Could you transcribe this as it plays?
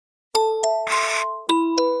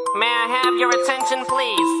May I have your attention,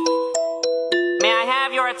 please? May I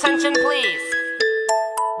have your attention, please?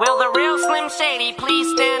 Will the real Slim Shady please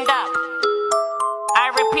stand up?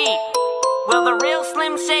 I repeat, will the real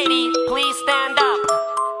Slim Shady please stand up?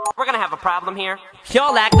 We're gonna have a problem here.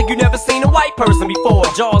 Y'all act like you never seen a white person before.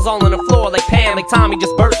 Jaws all on the floor like Pam, like Tommy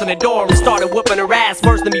just burst in the door and started whooping her ass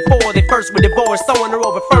worse than before. They first were divorced, throwing her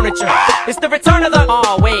over furniture. It's the return of the...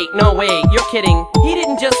 Oh wait, no wait, you're kidding. He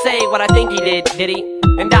didn't just say what I think he did he?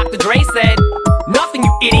 And Dr. Dre said, nothing,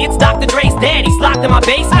 you idiots. Dr. Dre's dead, he's locked in my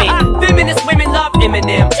basement. Feminist women love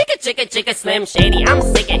Eminem. Chicka, chicka, chicka, Slim Shady, I'm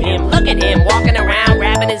sick of him. Look at him, walking around,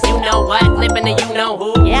 grabbing his you-know-what, flipping the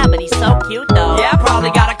you-know-who. Yeah, but he's so cute though. Yeah, I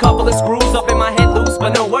probably got a couple of screws up in my head loose,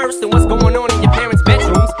 but no worse than what's going on in your parents'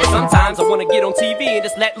 bedrooms. And sometimes I wanna get on TV and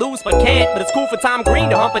just let loose, but can't. But it's cool for Tom Green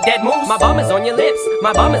to hump a dead moose. My bum is on your lips,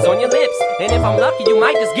 my bum is on your lips. And if I'm lucky, you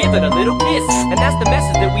might just give it a little kiss. And that's the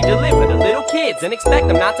message that we deliver to little kids, and expect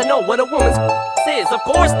them not to know what a woman's is. Of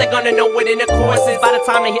course they're gonna know what intercourse is. By the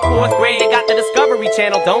time they hit 4th grade, they got the Discovery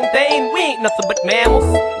Channel, don't they? And we ain't nothing but mammals.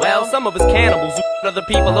 Well, some of us cannibals who other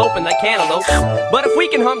people open like cantaloupes. But if we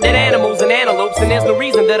can hump dead animals and antelopes, then there's no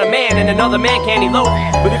reason that a man and another man can't elope.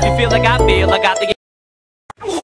 But if you feel like I feel, I got the